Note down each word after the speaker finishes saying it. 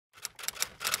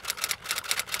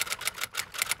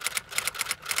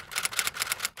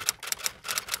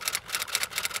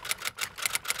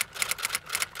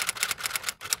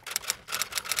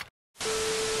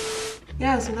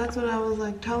Yeah, so that's what I was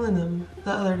like telling them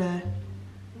the other day.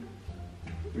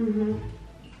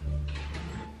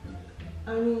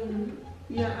 I mean,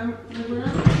 yeah, we're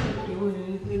not like, doing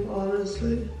anything,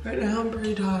 honestly. Right now, I'm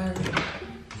pretty tired.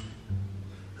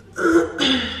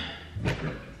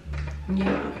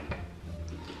 Yeah.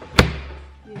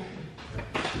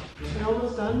 You're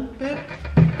almost done, babe?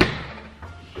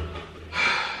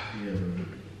 Yeah, bro.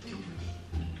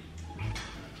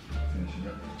 Finishing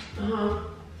up.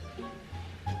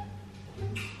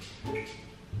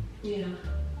 Yeah.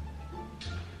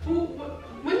 Ooh,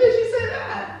 when did she say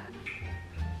that?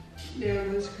 Yeah,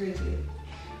 that's crazy.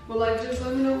 Well, like, just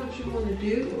let me know what you want to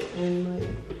do, and like,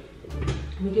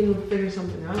 we can figure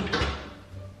something out.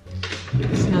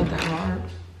 It's not that hard.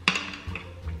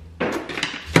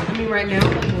 I mean, right now,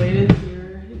 like, Layden's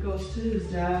here. He goes to his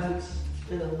dad's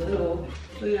in a little.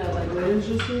 So yeah, like, Layden's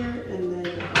just here, and then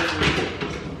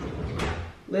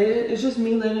Layden, it's just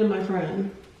me, Layden, and my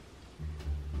friend.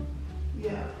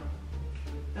 Yeah.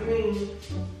 I mean,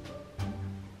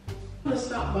 I'm gonna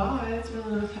stop by. It's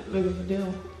really not that big of a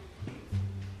deal.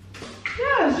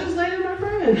 Yeah, it's just Layden and my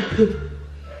friend.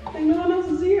 Like, no one else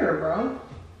is here, bro.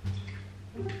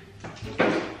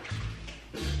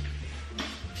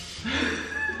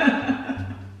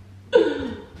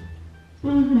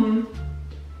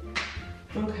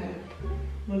 Okay.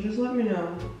 Well, just let me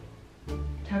know.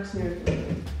 Text me or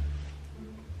something.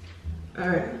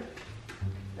 Alright.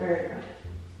 Alright.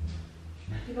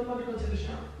 I think I'm about to go take a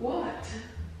shower. What?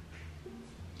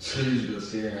 So you just gonna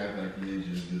sit there and act like you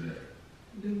didn't just do that?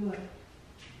 Do what?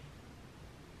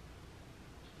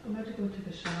 I'm about to go take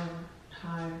a shower.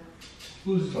 Tired.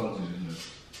 Who's you talking to just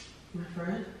My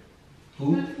friend? now?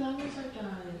 Who? My flowers are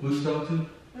dying. Who's you talking to?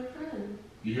 My friend.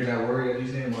 You hear that word that you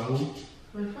saying about who?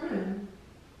 My friend.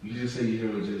 You just say you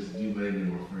hear it just you letting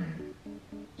your friend.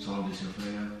 So I'm just your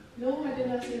friend now? No, I did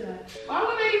not say that. Why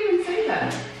would I even say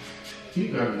that? You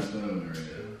got me stunned right now.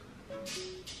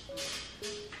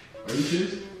 Are you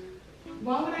serious?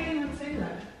 Why would I even say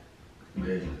that?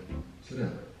 Baby, sit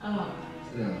down. Oh.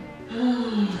 Sit down.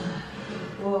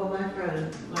 Well, my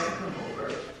friend might come over.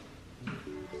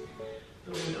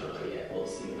 But we don't know yet. We'll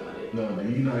see about it. No, do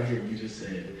you not hear you just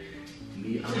said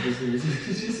me? I'm just here.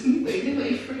 It's just me, baby,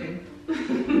 my friend.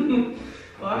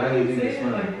 Why are you saying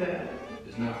it like that?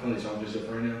 It's not funny, so I'm just your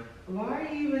friend now? Why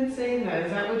are you even saying that?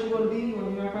 Is that what you want to be? You want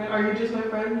to be my friend? Are you just my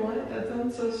friend? What? That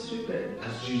sounds so stupid.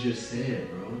 That's what you just said,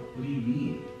 bro. What do you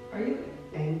mean? Are you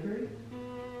angry?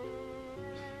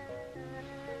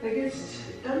 Like,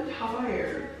 I'm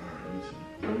tired.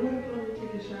 I'm gonna go and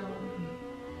take a shower.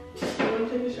 You wanna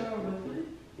take a shower with me?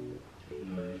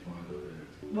 No, you fine, go ahead.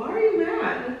 Why are you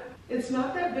mad? It's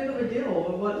not that big of a deal,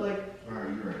 but what, like... Alright,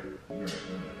 you're right. You're right,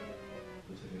 go ahead.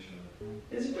 Go take a shower.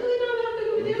 It's really not that big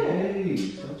of a deal. Hey,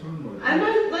 stop talking about it. I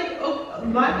might, like,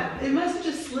 it must have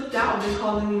just slipped out and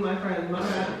calling me my friend. My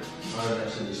bad. Why did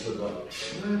that shit just slip up?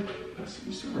 What?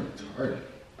 You sound retarded.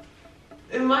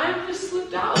 It might have just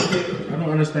slipped out, dude. I don't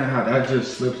understand how that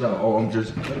just slips out. Oh, I'm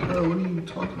just like, girl, what are you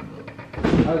talking about?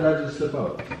 How did that just slip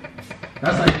out?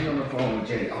 That's like me on the phone with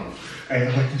Jay. Oh, hey, I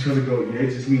like you trying to go. Yeah,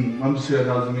 it's just me. I'm just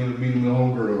here. I was meeting my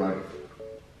homegirl. Like,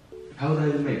 how does that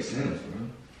even make sense, bro?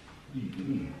 What do you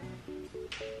mean?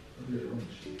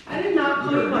 I did not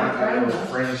call you my friend. Our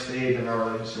friend stayed in our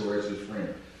relationship where it's his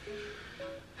friend.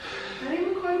 I didn't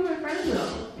even call you my friend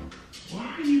though. Why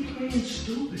are you playing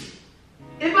stupid?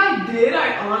 If I did,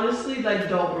 I honestly like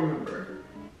don't remember.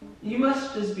 You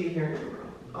must just be hearing me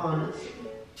wrong, honestly.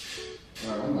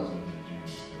 Alright, I'm not going to the gym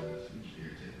because you just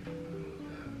irritated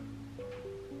me.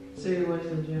 So you went to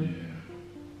the gym?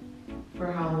 Yeah. For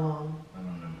how long? I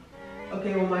don't know.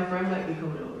 Okay, well my friend might be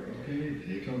coming over. Okay,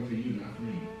 they're coming for you, not for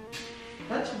me.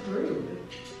 That's rude.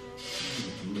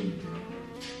 You blew me, bro.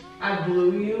 I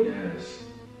blew you? Yes.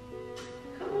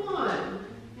 Come on.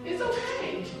 It's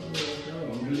okay.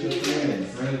 I'm just your friend.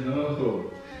 Friend,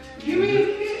 no. You mean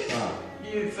Stop.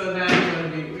 so now you're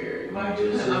gonna be weird. You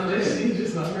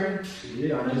just my friend.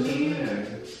 Yeah, I'm just your friend.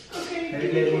 Okay. Hey,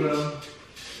 get one of them.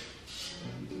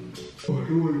 Oh, I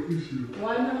don't want to kiss you.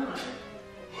 Why not?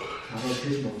 How about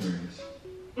kiss my friends?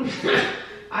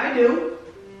 I do.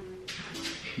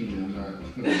 I'm not.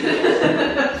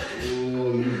 Oh,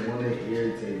 you want to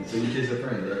irritate. So you kiss a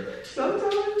friend, right?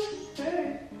 Sometimes,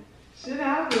 hey, shit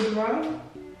happens, bro.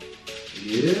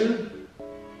 Yeah?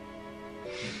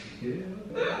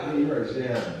 Yeah. You're right, shit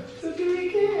happens. So give me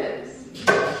a kiss.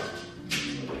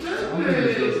 I'm gonna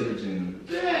just go to the gym.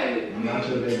 Dang. I'm not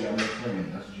your baby, I'm your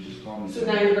friend. That's what you just called me. So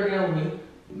now you're breaking up with me?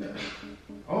 No.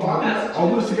 Oh,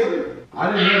 we was together? I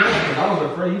didn't hear that because I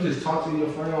was afraid you just talked to your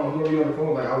friend or whoever you on the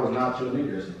phone like I was not your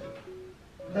nigga or something.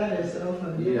 That is so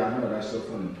funny. Yeah, I know, that's so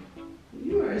funny.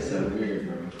 You are so You're weird,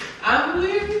 bro. I'm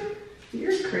weird?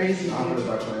 You're crazy. I'm gonna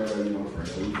start playing like you my friend.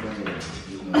 So you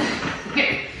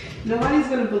playing. Nobody's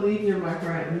gonna believe you're my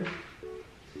friend.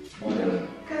 Why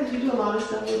not? Because you do a lot of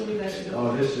stuff with me that you don't.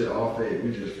 Oh, this shit all fake.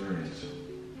 We just friends.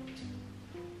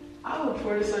 I will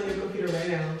pour this on your computer right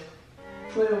now.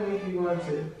 Play on me if you want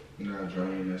to. Nah,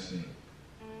 drain that shit.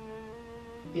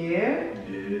 Yeah?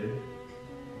 Yeah.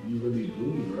 You really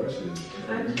booty, bro. That shit.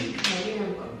 I just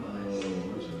can't. Oh,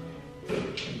 what's that?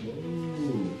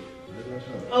 Ooh.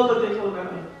 Oh, look, they told me.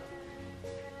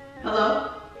 Hello?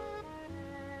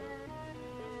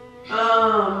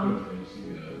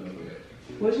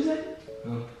 What'd you say?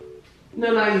 Huh? No,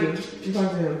 not you. You talk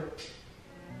to him.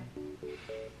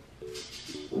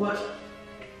 What?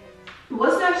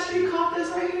 What's that street called that's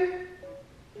right here?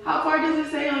 How far does it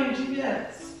say on your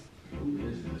GPS? Who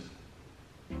is this?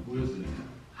 Who is this?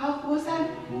 What's that?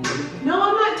 Who is this? No,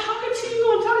 I'm not talking to you.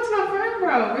 I'm talking to my friend,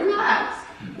 bro. Relax.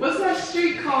 What's that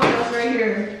street called that's right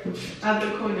here at the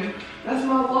corner? That's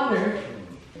my water.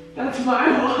 That's my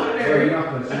water. Bro, you're not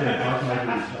gonna say it. Talk like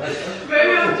this.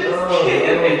 Baby, I'm just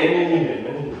kidding.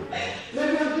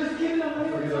 Baby, I'm just kidding. I'm not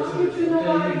even talking to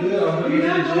nobody. You're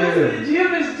not going to the gym.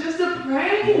 It's just a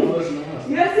prank. No, it's not.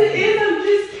 Yes, it is. I'm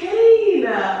just kidding.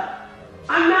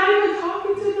 I'm not even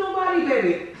talking to nobody,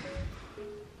 baby.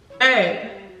 Hey.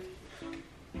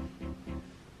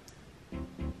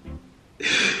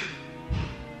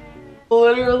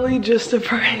 Literally just a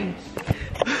prank.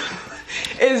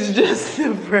 It's just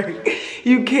a prank.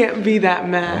 You can't be that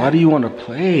mad. Why do you want to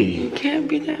play? You can't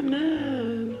be that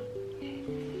mad.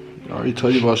 I already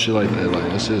told you about shit like that. Like,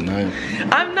 that shit's nice.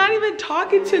 I'm not even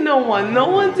talking to no one. No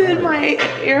one's in my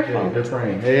earphone. Good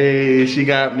prank. Hey, she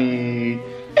got me.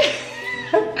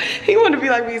 He want to be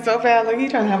like me so fast. Like he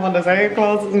trying to have on the same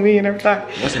clothes as me and everything.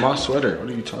 That's my sweater. What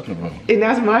are you talking about? And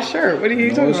that's my shirt. What are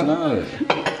you talking about? No, it's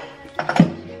not.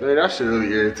 Hey, that shit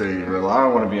really irritating, bro. I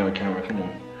don't want to be on camera. Come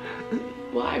on.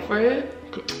 Why, Fred?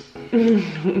 I'm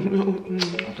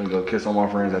gonna go kiss all my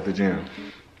friends at the gym.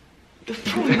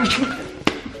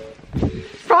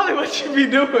 Probably what you be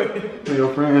doing. To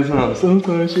your friends' house.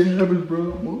 Sometimes shit happens, bro.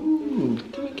 Woo.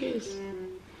 Give me a kiss.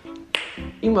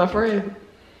 You my friend.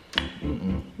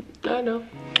 I know.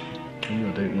 You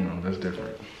know, date Uno. That's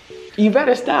different. You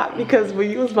better stop because when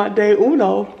you was my day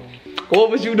Uno, what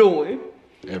was you doing?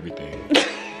 Everything.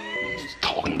 Just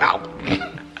talking about.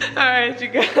 Alright, you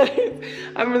guys.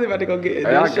 I'm really about to go get in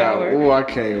the shower. Oh, I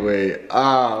can't wait.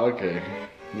 Ah, okay.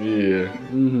 Yeah. You're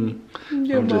I'm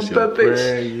my just your puppet.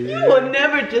 friend, yeah. You will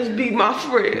never just be my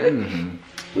friend.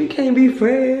 We can't be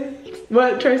friends.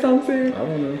 What Trey Songz said? I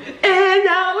don't know. And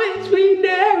I wish we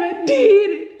never did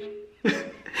it.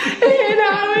 And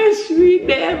I wish we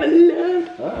never loved.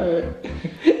 Alright.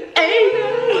 And I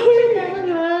wish we never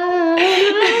loved.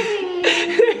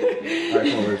 I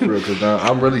can't wait for real, because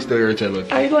I'm really still irritated.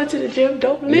 Like, Are you going to the gym?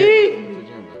 Don't leave.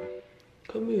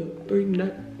 Come here. Bring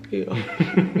that here.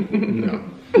 No.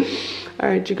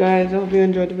 Alright, you guys. I hope you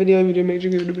enjoyed the video. If you did, make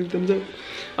sure you give it a big thumbs up.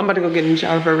 I'm about to go get in the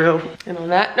shower for real. And on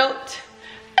that note,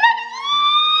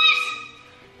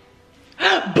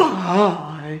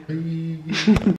 bye.